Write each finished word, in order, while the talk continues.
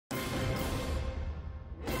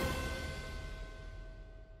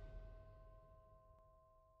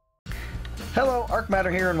Hello,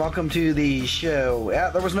 Arcmatter here, and welcome to the show.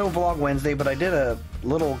 There was no vlog Wednesday, but I did a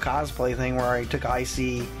little cosplay thing where I took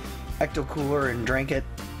icy Ecto Cooler and drank it,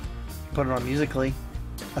 put it on Musically.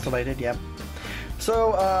 That's what I did, yep.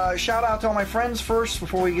 So, shout out to all my friends first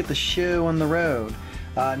before we get the show on the road.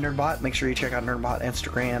 Nerdbot, make sure you check out Nerdbot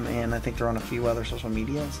Instagram, and I think they're on a few other social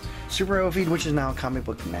medias. Super Feed, which is now Comic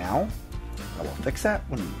Book Now. I will fix that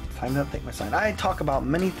when it's time to update my site. I talk about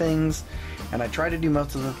many things, and I try to do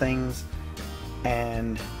most of the things.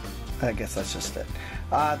 And I guess that's just it.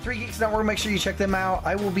 3 Geeks Network, make sure you check them out.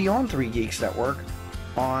 I will be on 3 Geeks Network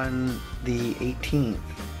on the 18th.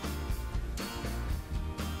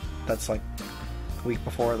 That's like a week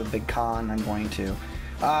before the big con. I'm going to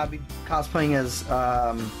be cosplaying as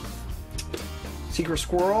Secret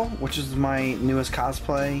Squirrel, which is my newest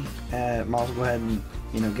cosplay. Might as well go ahead and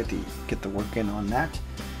get the work in on that.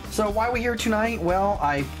 So why are we here tonight? Well,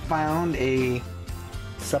 I found a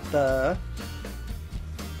SEPTA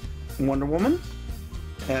Wonder Woman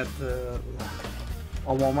at a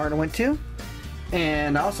Walmart I went to,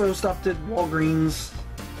 and I also stopped at Walgreens,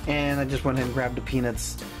 and I just went ahead and grabbed the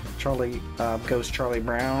Peanuts Ghost Charlie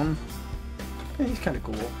Brown. Yeah, he's kind of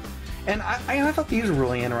cool, and I thought these were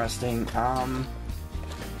really interesting.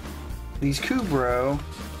 These Kubro,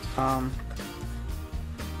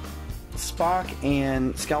 Spock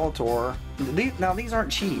and Skeletor. Now these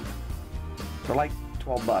aren't cheap. They're like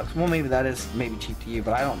 $12. Well, maybe that is cheap to you,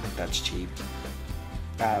 but I don't think that's cheap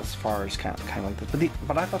as far as kind of like this.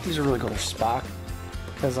 But I thought these were really cool. Spock,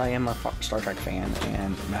 because I am a Star Trek fan,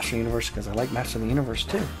 and Master of the Universe, because I like Master of the Universe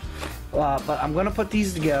too. But I'm going to put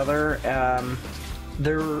these together.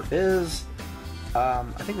 There is, I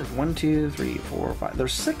think there's 1, 2, 3, 4, 5.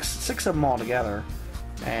 There's six of them all together,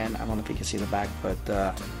 and I don't know if you can see the back,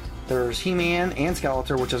 but there's He-Man and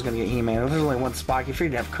Skeletor, which is going to get He-Man. There's only one Spock. You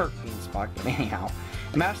figured to have Kirk being Spock, but anyhow.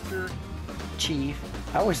 Master Chief.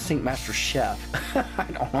 I always think Master Chef. I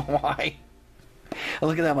don't know why. I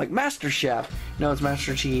look at that, I'm like, Master Chef. No, it's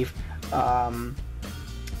Master Chief. Izio.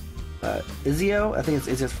 I think it's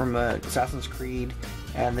Izio from Assassin's Creed.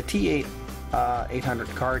 And the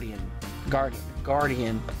T-800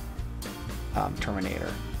 Guardian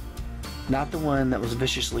Terminator. Not the one that was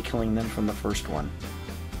viciously killing them from the first one.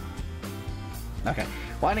 Okay.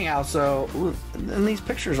 Well, anyhow, so, and these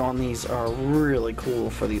pictures on these are really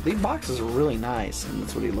cool. These boxes are really nice, and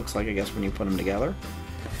that's what he looks like, I guess, when you put them together.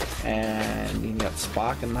 And you got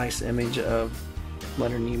Spock, a nice image of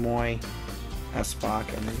Leonard Nimoy as Spock,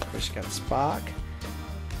 and then of course you got Spock.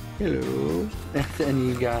 Hello. And then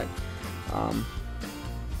you got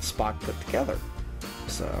Spock put together.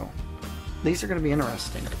 So, these are going to be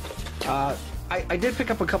interesting. I did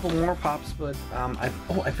pick up a couple more pops, but I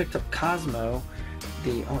picked up Cosmo. I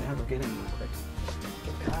have to get in real quick.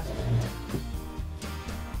 Cosmo.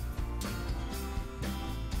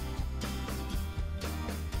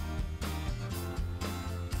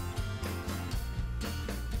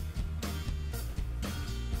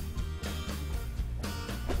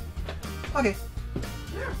 Okay,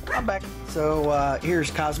 I'm back. So here's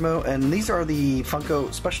Cosmo, and these are the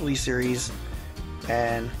Funko Specialty Series,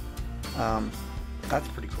 and that's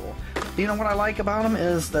pretty cool. You know what I like about them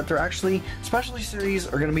is that they're actually, Specialty Series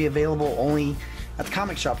are going to be available only at the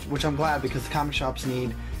comic shops, which I'm glad, because the comic shops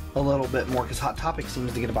need a little bit more, because Hot Topic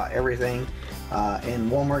seems to get about everything,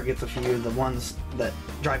 and Walmart gets a few, the ones that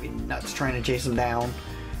drive you nuts trying to chase them down.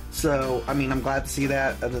 So, I mean, I'm glad to see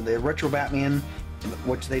that. The Retro Batman,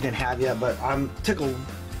 which they didn't have yet, but I'm tickled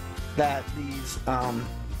that these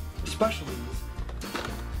Specialties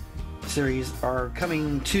series are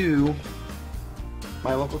coming to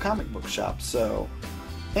my local comic book shop. So,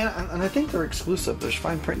 and I think they're exclusive. There's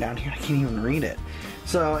fine print down here. I can't even read it.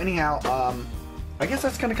 So anyhow, I guess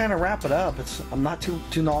that's gonna kind of wrap it up. I'm not too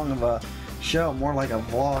long of a show, more like a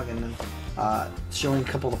vlog, and showing a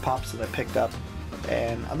couple of the pops that I picked up.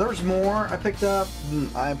 And there's more I picked up.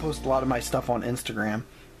 I post a lot of my stuff on Instagram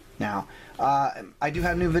now. I do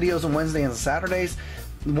have new videos on Wednesday and Saturdays.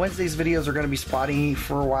 Wednesday's videos are going to be spotty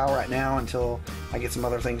for a while right now until I get some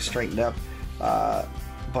other things straightened up.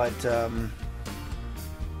 Man,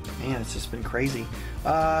 it's just been crazy.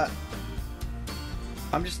 I'm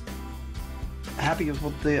just happy with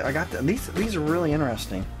what I got. These are really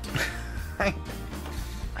interesting. I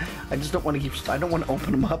just don't want to keep. I don't want to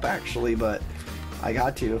open them up actually, but I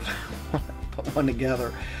got to put one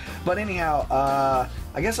together. But anyhow,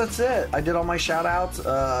 I guess that's it. I did all my shout outs.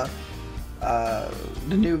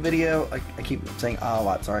 The new video, I keep saying a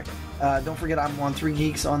lot, sorry. Don't forget, I'm on 3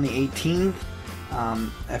 Geeks on the 18th.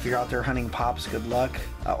 If you're out there hunting pops, good luck.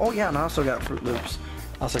 Oh yeah, and I also got Fruit Loops.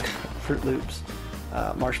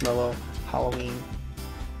 Marshmallow, Halloween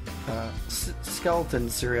skeleton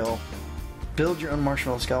cereal. Build your own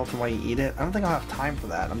marshmallow skeleton while you eat it. I don't think I'll have time for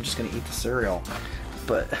that. I'm just gonna eat the cereal.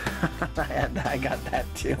 But I got that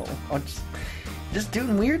too. I'm just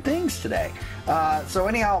doing weird things today. So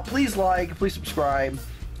anyhow, please like, please subscribe.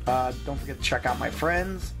 Don't forget to check out my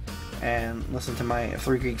friends and listen to my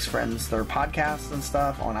Three Geeks Friends, their podcasts and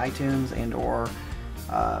stuff on iTunes and or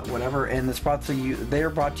whatever. And it's brought to you. They are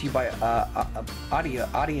brought to you by audio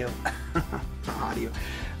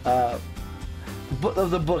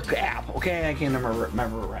the book app. Okay, I can't remember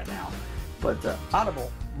it right now, but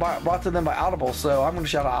Audible, brought to them by Audible. So I'm going to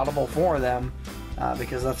shout out Audible for them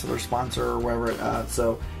because that's their sponsor or whatever.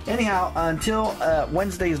 So anyhow, until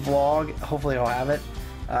Wednesday's vlog, hopefully I'll have it.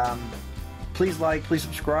 Please like, please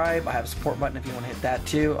subscribe. I have a support button if you want to hit that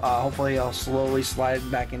too. Hopefully I'll slowly slide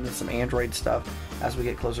back into some Android stuff as we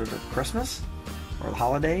get closer to Christmas or the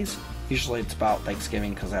holidays. Usually it's about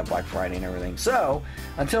Thanksgiving because I have Black Friday and everything. So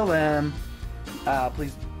until then,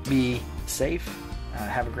 please be safe.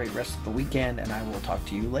 Have a great rest of the weekend, and I will talk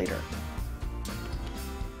to you later.